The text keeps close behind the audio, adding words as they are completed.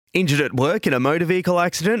Injured at work in a motor vehicle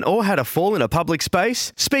accident or had a fall in a public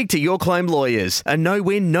space? Speak to Your Claim Lawyers, a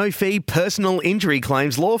no-win, no-fee personal injury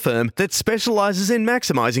claims law firm that specialises in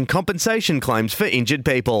maximising compensation claims for injured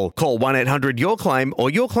people. Call 1-800-YOUR-CLAIM or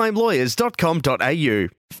yourclaimlawyers.com.au.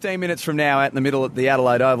 15 minutes from now, out in the middle at the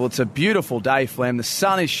Adelaide Oval. It's a beautiful day, Flem. The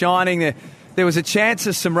sun is shining. There was a chance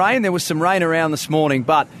of some rain. There was some rain around this morning,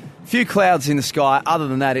 but few clouds in the sky. Other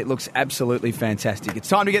than that, it looks absolutely fantastic. It's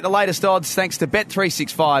time to get the latest odds thanks to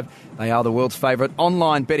Bet365. They are the world's favourite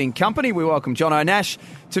online betting company. We welcome Jono Nash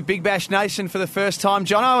to Big Bash Nation for the first time.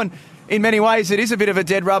 Jono, and in many ways it is a bit of a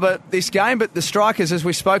dead rubber this game, but the Strikers, as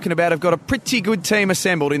we've spoken about, have got a pretty good team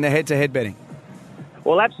assembled in the head-to-head betting.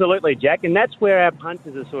 Well, absolutely, Jack, and that's where our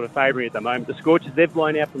punters are sort of favouring at the moment. The Scorchers, they've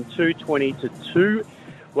blown out from 220 to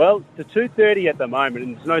 230 at the moment,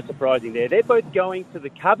 and there's no surprising there. They're both going to the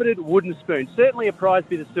coveted wooden spoon. Certainly a prize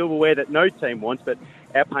bit of silverware that no team wants, but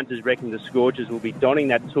our punters reckon the Scorchers will be donning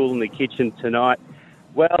that tool in the kitchen tonight.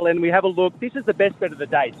 Well, and we have a look. This is the best bet of the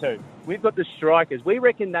day, too. We've got the Strikers. We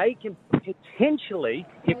reckon they can potentially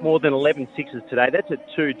hit more than 11 sixes today. That's at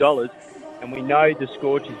 $2. And we know the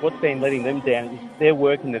Scorchers, what's been letting them down is their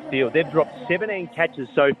work in the field. They've dropped 17 catches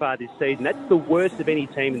so far this season. That's the worst of any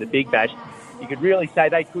team in the Big Bash. You could really say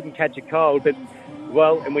they couldn't catch a cold, but,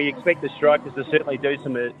 well, and we expect the Strikers to certainly do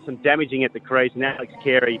some damaging at the crease. And Alex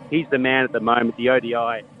Carey, he's the man at the moment, the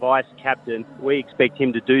ODI vice-captain. We expect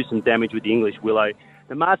him to do some damage with the English Willow.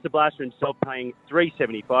 The Master Blaster himself paying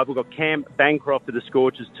 $3.75. We've got Cam Bancroft for the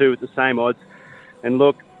Scorchers too at the same odds. And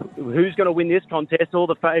look, who's going to win this contest? All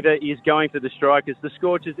the favour is going for the Strikers. The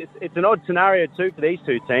Scorchers, it's an odd scenario too for these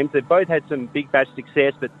two teams. They've both had some Big Bash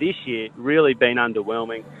success, but this year really been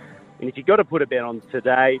underwhelming. And if you've got to put a bet on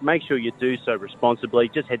today, make sure you do so responsibly.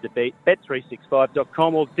 Just head to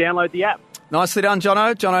bet365.com or download the app. Nicely done,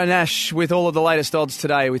 Jono. Jono Nash with all of the latest odds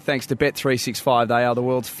today with thanks to Bet365. They are the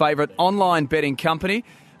world's favourite online betting company.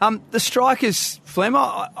 The Strikers, Flem,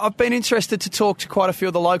 I've been interested to talk to quite a few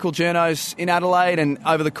of the local journos in Adelaide and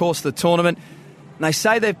over the course of the tournament. And they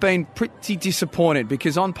say they've been pretty disappointed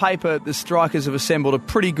because on paper the Strikers have assembled a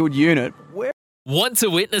pretty good unit. Want to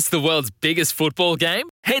witness the world's biggest football game?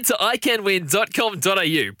 Head to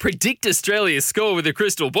iCanWin.com.au, predict Australia's score with a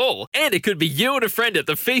crystal ball, and it could be you and a friend at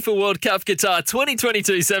the FIFA World Cup Qatar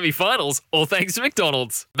 2022 semi-finals, all thanks to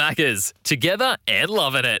McDonald's. Maccas, together and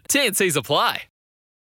loving it. TNCs apply.